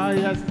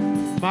highest.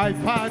 My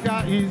Father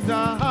is the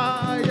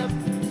highest.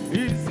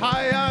 He's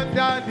higher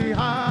than the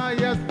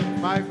highest.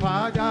 My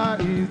Father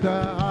is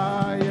the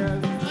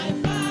highest. My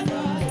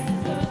Father is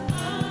the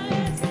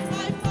highest.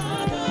 My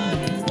Father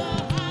is the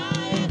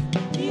highest.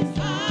 He's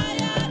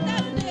higher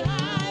than the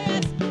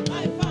highest.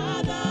 My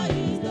Father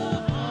is the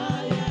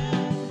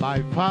highest. My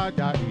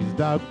Father is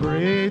the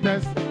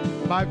greatest.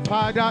 My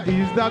Father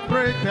is the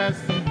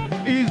greatest.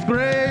 He's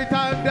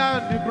greater than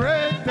the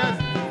greatest.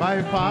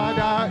 My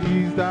Father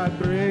is the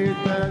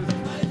greatest.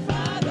 My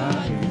Father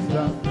He's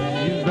the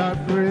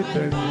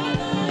greatest.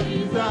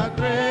 He's the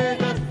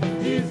greatest.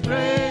 He's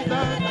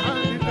greater than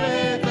the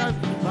greatest.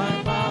 My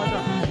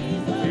Father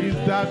is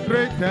the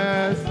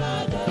greatest.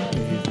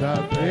 He's the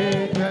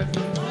greatest.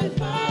 My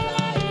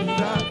Father He's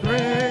the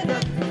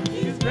greatest.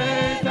 He's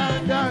greater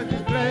than the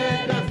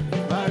greatest.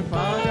 My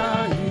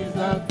Father is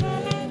the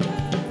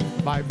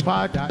greatest. My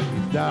Father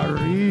is the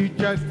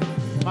richest.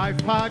 My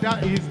Father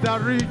is the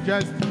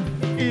richest.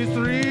 He's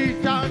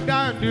richer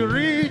than the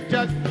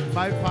richest.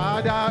 My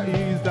Father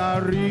is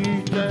the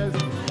richest.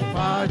 My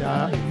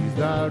Father is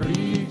the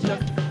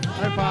richest.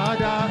 My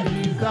Father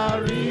is the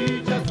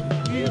richest.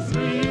 He's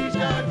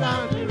richer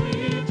than the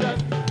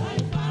richest. My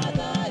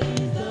Father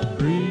is the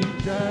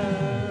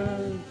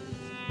Richest.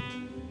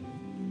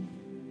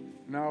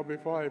 Now,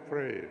 before I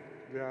pray,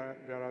 there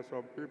are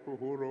some people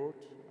who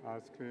wrote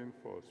asking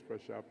for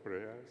special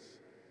prayers,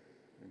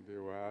 and they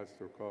were asked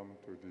to come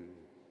to the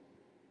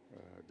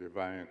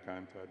divine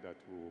encounter that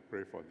we will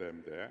pray for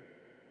them there.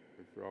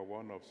 If you are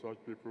one of such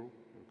people,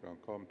 you can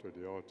come to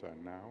the altar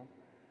now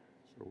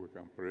so we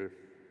can pray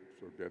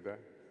together.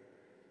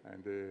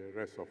 And the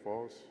rest of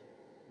us,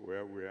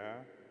 where we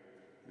are,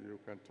 you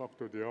can talk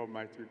to the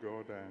Almighty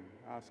God and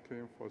ask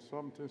Him for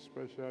something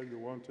special you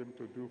want Him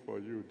to do for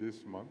you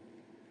this month.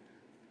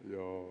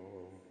 Your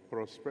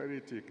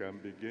prosperity can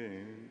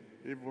begin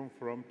even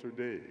from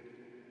today.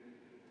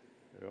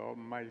 The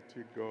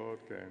Almighty God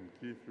can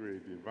give you a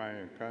divine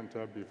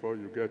encounter before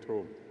you get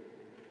home.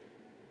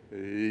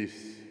 He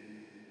is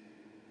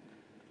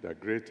the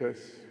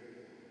greatest.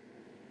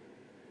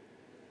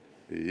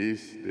 He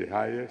is the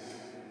highest.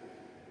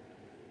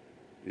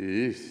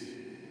 He is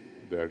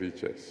the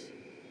richest.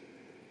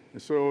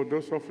 And so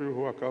those of you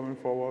who are coming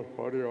forward,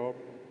 hurry up.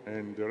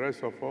 And the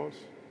rest of us,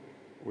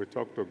 we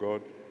talk to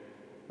God.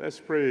 Let's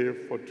pray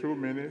for 2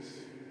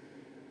 minutes.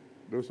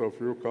 Those of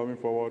you coming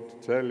forward,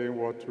 tell Him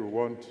what you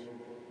want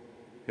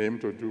Him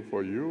to do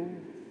for you,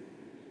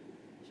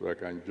 so I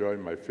can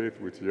join my faith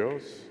with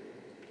yours,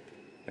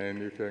 and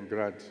you can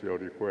grant your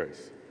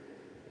request.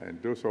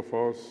 And those of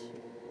us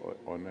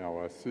on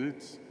our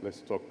seats.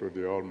 Let's talk to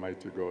the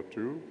Almighty God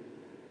too.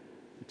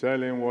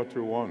 Tell him what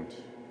you want.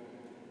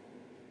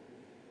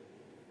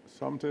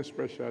 Something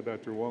special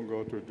that you want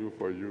God to do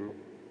for you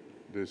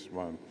this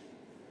month.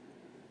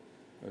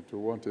 That you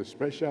want a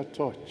special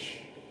touch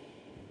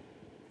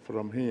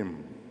from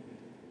him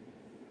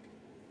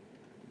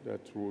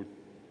that would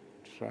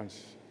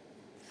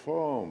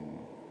transform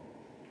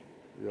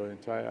your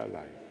entire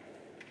life.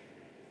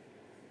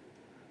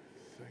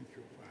 Thank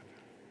you, Father.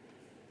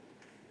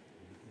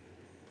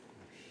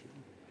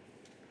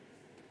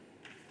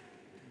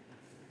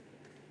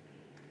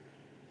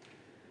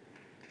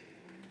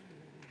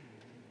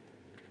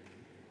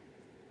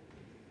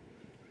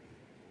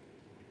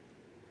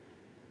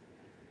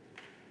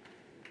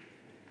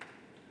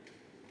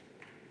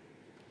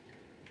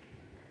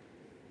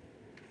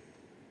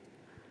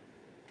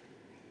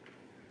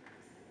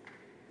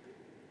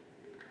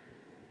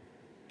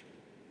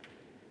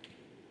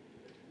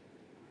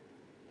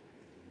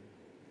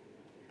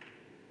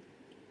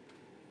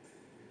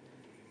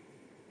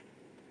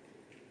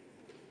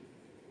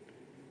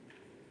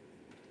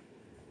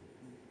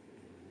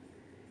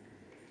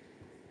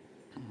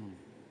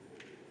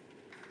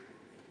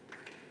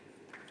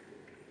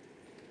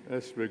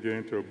 Let's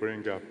begin to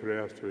bring our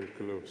prayers to a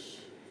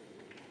close.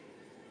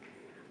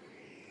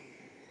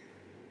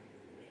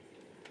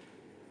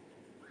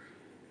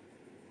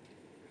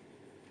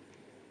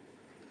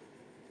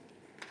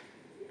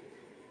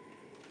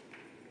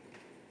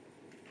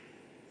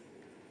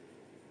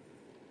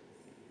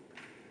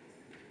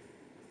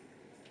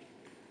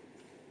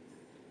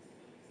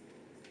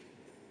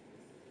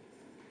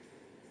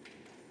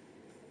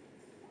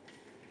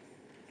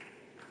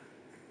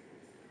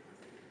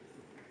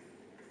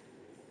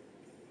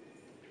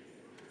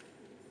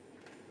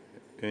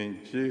 In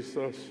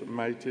Jesus'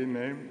 mighty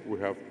name, we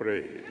have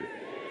prayed.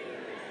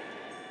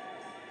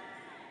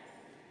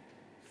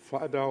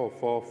 Father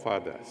of all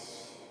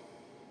fathers,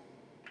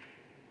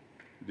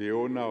 the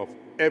owner of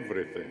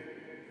everything,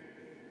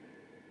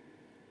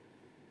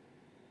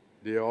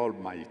 the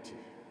Almighty,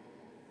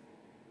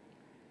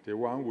 the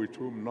one with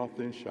whom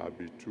nothing shall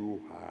be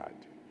too hard.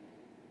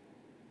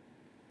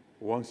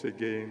 Once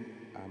again,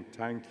 I'm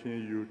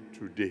thanking you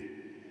today,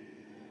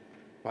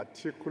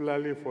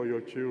 particularly for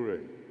your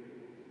children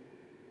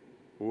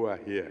who are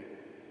here.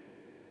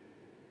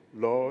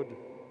 Lord,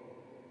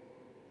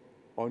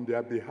 on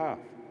their behalf,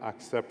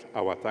 accept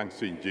our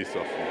thanks in Jesus'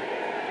 name.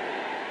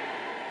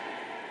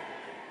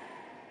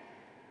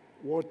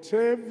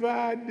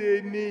 Whatever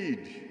they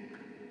need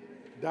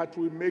that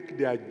will make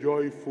their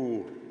joy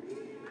full,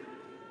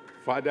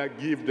 Father,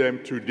 give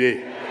them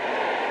today.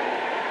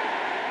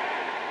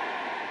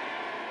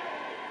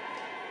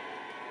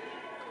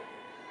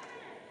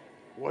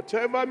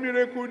 Whatever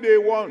miracle they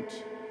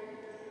want,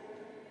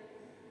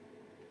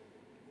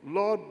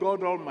 Lord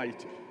God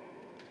Almighty,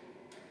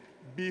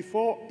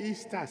 before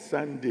Easter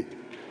Sunday,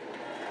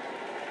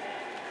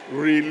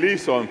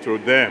 release unto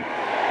them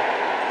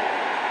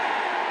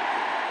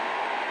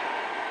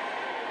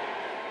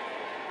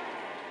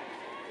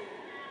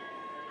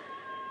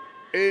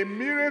a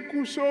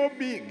miracle so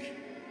big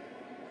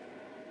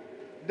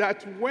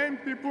that when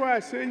people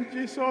are saying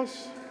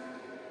Jesus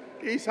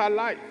is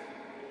alive,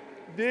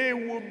 they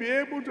will be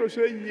able to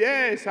say,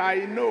 yes, I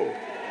know.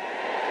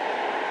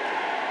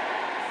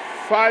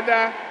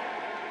 Father,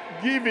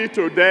 give it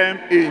to them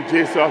in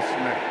Jesus'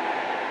 name.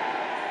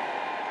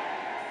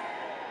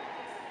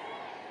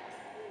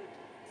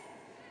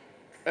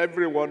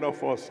 Every one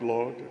of us,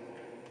 Lord,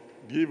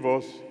 give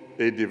us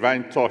a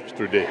divine touch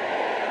today.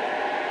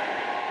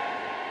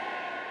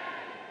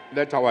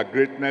 Let our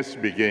greatness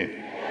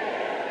begin.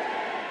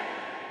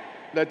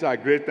 Let our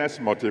greatness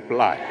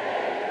multiply.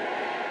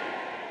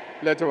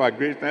 Let our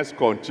greatness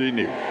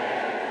continue.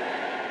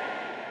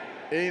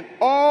 In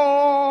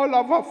all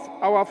of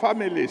our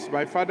families,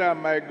 my Father and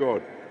my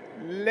God,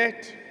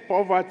 let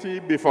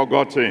poverty be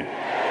forgotten.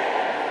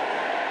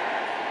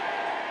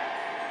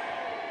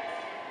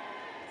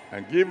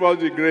 And give us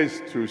the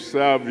grace to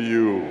serve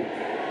you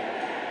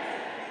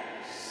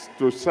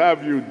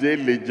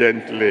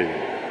diligently,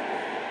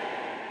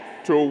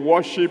 to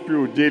worship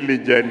you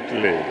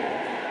diligently,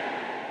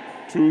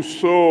 to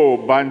sow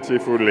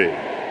bountifully.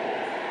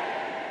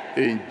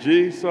 In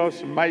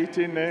Jesus'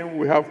 mighty name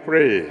we have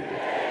prayed.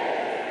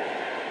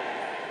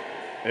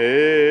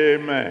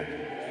 Amen.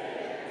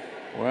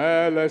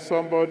 Well, let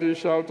somebody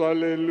shout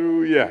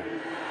hallelujah.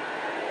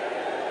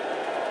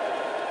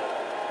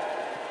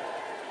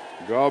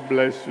 God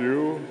bless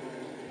you.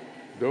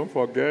 Don't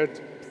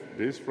forget,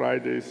 this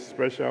Friday is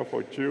special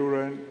for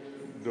children.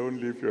 Don't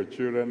leave your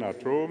children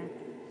at home.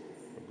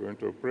 We're going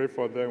to pray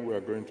for them. We are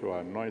going to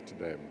anoint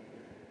them.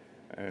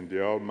 And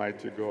the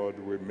Almighty God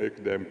will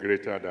make them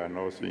greater than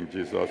us in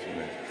Jesus'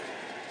 name.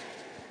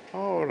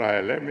 All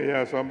right, let me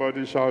hear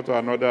somebody shout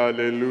another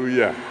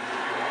hallelujah.